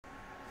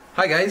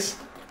Hi guys,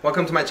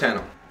 welcome to my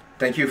channel.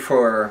 Thank you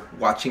for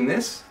watching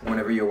this,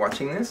 whenever you're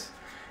watching this.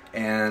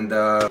 And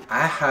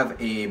I have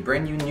a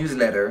brand new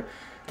newsletter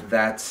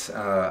that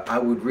I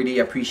would really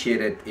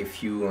appreciate it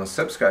if you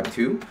subscribe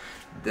to.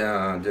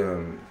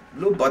 The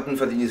little button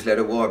for the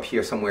newsletter will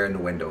appear somewhere in the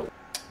window.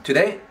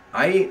 Today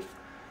I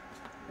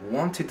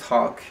want to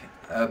talk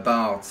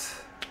about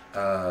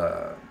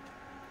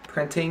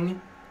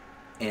printing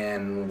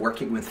and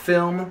working with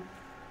film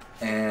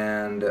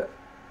and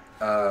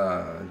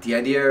the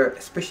idea,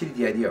 especially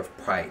the idea of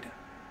pride.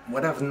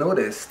 What I've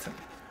noticed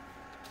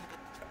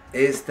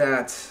is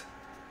that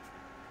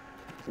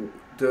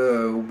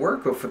the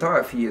work of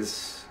photography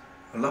is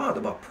a lot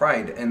about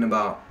pride and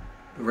about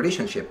the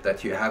relationship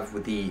that you have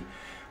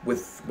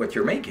with what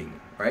you're making,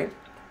 right?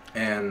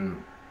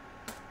 And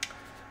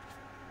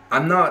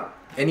I'm not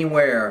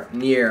anywhere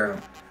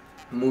near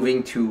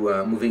moving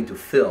to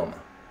film.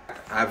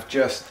 I've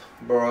just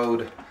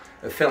borrowed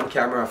a film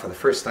camera for the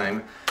first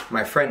time.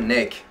 My friend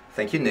Nick,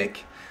 thank you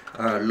Nick,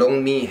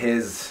 loaned me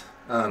his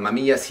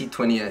Mamiya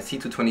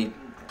C220,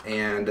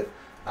 and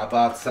I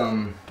bought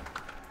some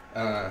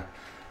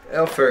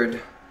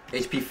Ilford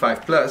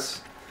HP5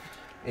 Plus,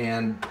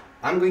 and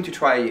I'm going to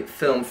try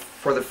film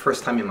for the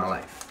first time in my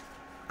life.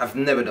 I've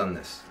never done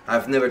this.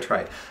 I've never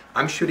tried.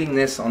 I'm shooting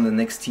this on the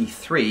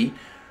Nix-T3,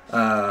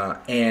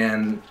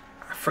 and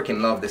I freaking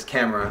love this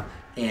camera,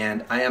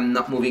 and I am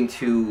not moving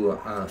to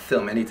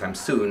film anytime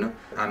soon.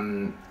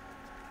 I'm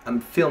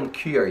film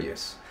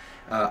curious.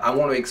 I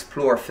want to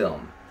explore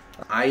film.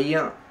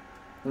 I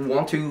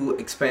want to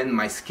expand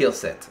my skill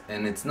set,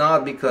 and it's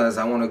not because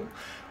I want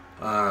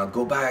to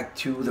go back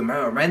to the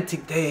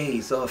romantic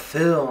days of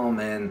film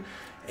and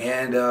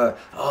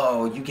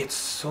oh, you get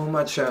so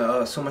much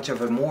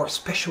of a more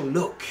special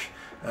look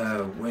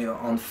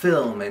on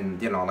film,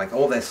 and you know, like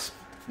all this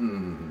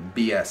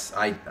BS.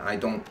 I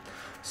don't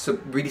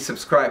really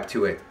subscribe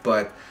to it,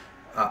 but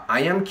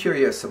I am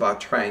curious about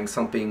trying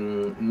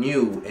something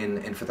new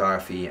in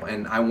photography,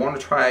 and I want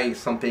to try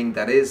something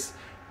that is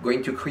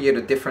going to create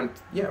a different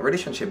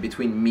relationship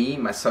between me,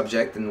 my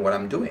subject, and what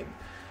I'm doing.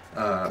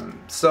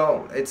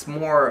 So it's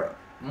more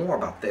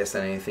about this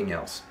than anything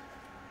else.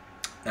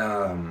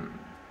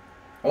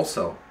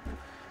 Also,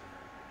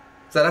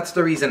 so that's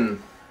the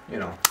reason, you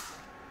know,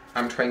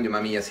 I'm trying the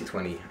Mamiya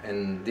C20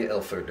 and the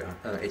Ilford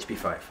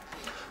HP5.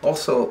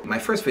 Also, my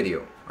first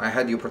video, I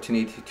had the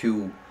opportunity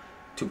to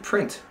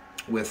print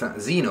with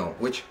Xeno,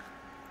 which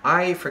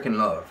I freaking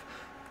love.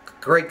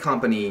 Great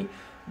company.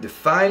 The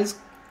files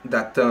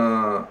that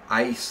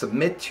I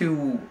submit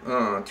to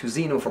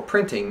Xeno for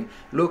printing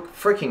look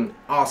freaking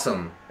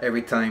awesome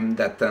every time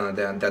that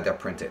they're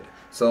printed.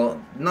 So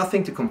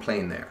nothing to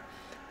complain there.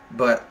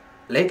 But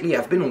lately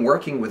I've been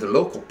working with a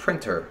local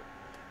printer,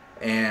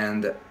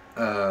 and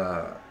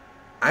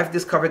I've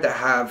discovered that I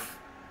have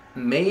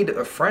made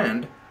a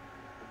friend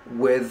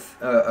with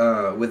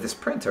this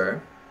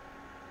printer.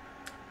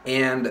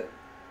 And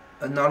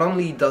not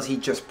only does he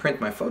just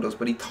print my photos,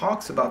 but we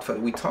talk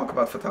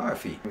about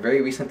photography.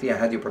 Very recently I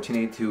had the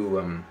opportunity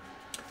to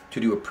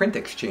do a print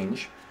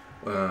exchange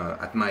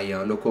at my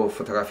local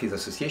photographers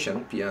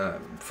association,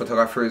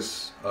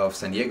 Photographers of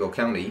San Diego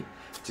County,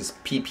 which is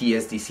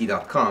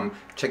ppsdc.com.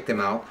 Check them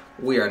out.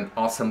 We are an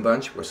awesome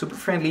bunch. We're super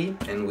friendly,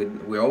 and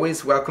we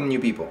always welcome new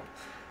people.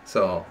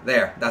 So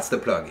there, that's the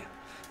plug.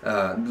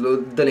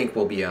 The link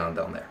will be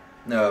down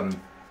there.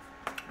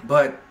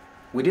 But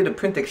we did a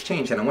print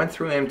exchange, and I went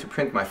through him to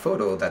print my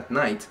photo that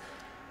night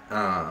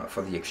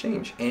for the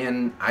exchange,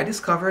 and I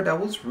discovered I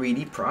was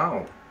really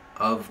proud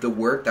of the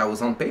work that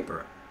was on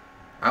paper.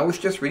 I was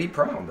just really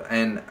proud,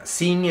 and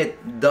seeing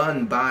it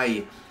done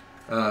by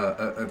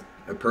a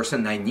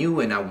person I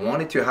knew and I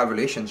wanted to have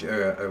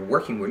a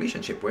working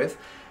relationship with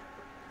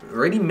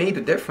really made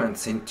a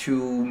difference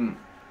into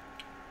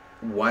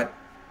what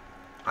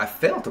I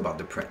felt about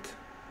the print.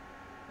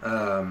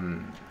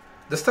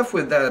 The stuff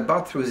that I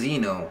bought through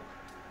Xeno,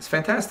 it's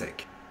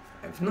fantastic.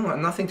 I have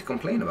nothing to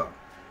complain about.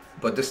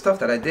 But the stuff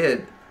that I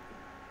did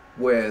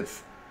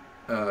with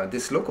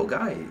this local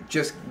guy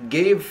just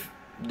gave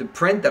the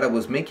print that I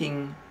was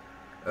making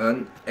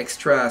an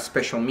extra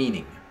special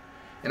meaning.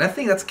 And I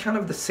think that's kind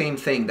of the same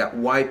thing, that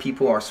why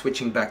people are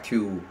switching back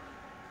to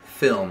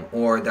film,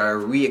 or that are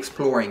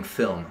re-exploring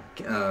film.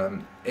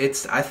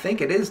 I think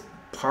it is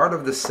part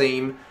of the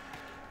same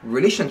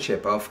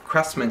relationship of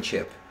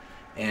craftsmanship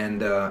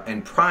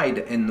and pride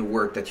in the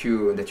work that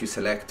you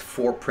select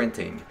for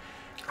printing.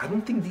 I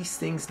don't think these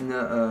things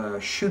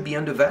should be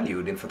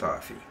undervalued in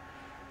photography,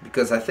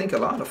 because I think a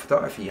lot of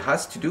photography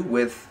has to do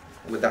with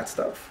that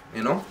stuff,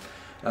 you know,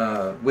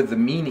 with the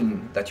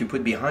meaning that you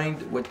put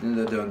behind what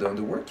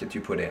the work that you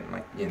put in.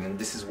 Like, you know,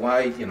 this is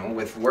why, you know,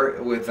 with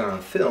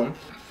film,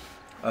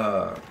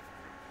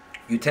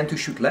 you tend to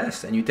shoot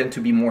less and you tend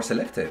to be more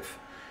selective.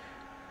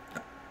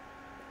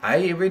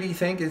 I really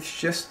think it's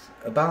just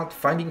about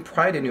finding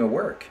pride in your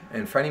work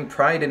and finding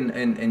pride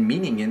and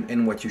meaning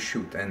in what you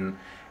shoot. And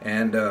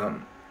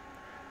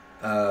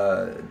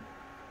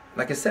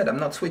like I said, I'm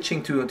not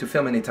switching to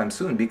film anytime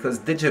soon, because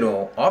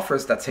digital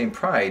offers that same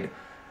pride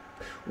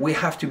We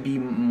have to be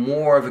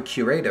more of a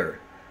curator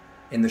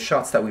in the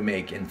shots that we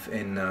make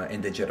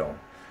in digital.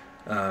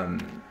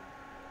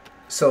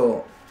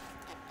 So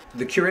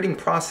the curating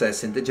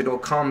process in digital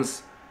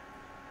comes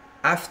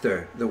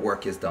after the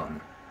work is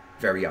done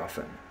very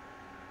often.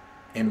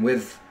 And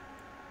with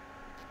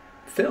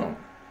film,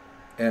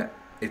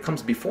 it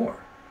comes before.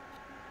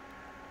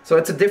 So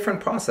it's a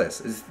different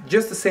process. It's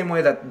just the same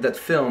way that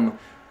film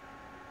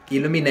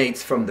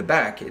illuminates from the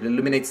back, it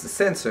illuminates the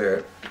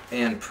sensor,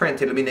 and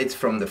print illuminates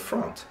from the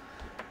front.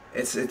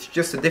 It's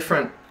just a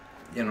different,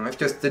 it's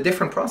just a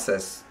different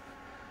process.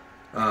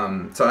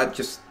 So I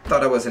just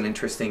thought it was an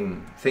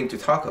interesting thing to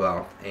talk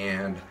about,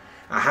 and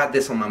I had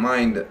this on my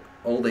mind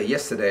all day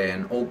yesterday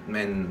and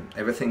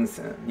everything's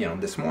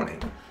this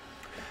morning.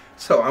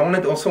 So I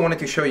also wanted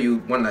to show you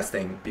one last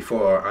thing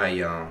before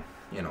I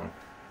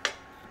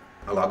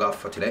log off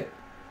for today.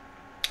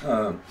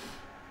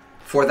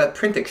 For that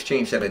print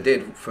exchange that I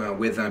did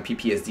with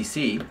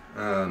PPSDC,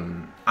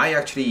 I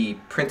actually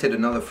printed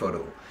another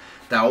photo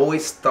that I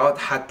always thought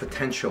had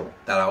potential,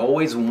 that I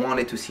always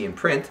wanted to see in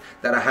print,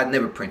 that I had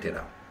never printed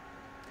out.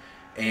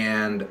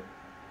 And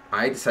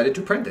I decided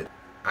to print it.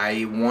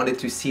 I wanted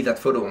to see that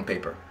photo on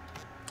paper.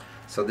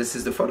 So this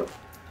is the photo.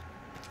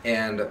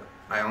 And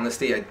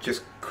I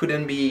just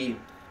couldn't be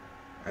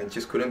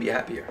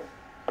happier.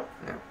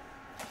 Yeah.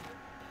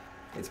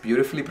 It's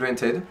beautifully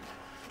printed.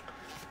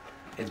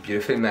 It's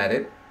beautifully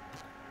matted,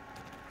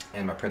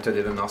 and my printer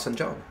did an awesome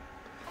job.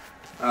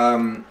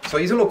 So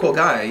he's a local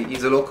guy,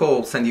 he's a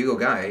local San Diego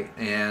guy,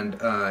 and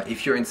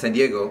if you're in San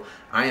Diego,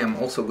 I am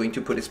also going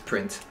to put his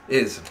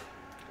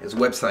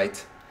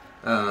website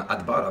at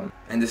the bottom.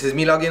 And this is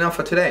me logging off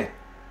for today.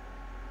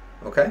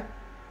 Okay?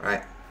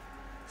 Alright.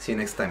 See you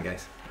next time,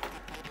 guys.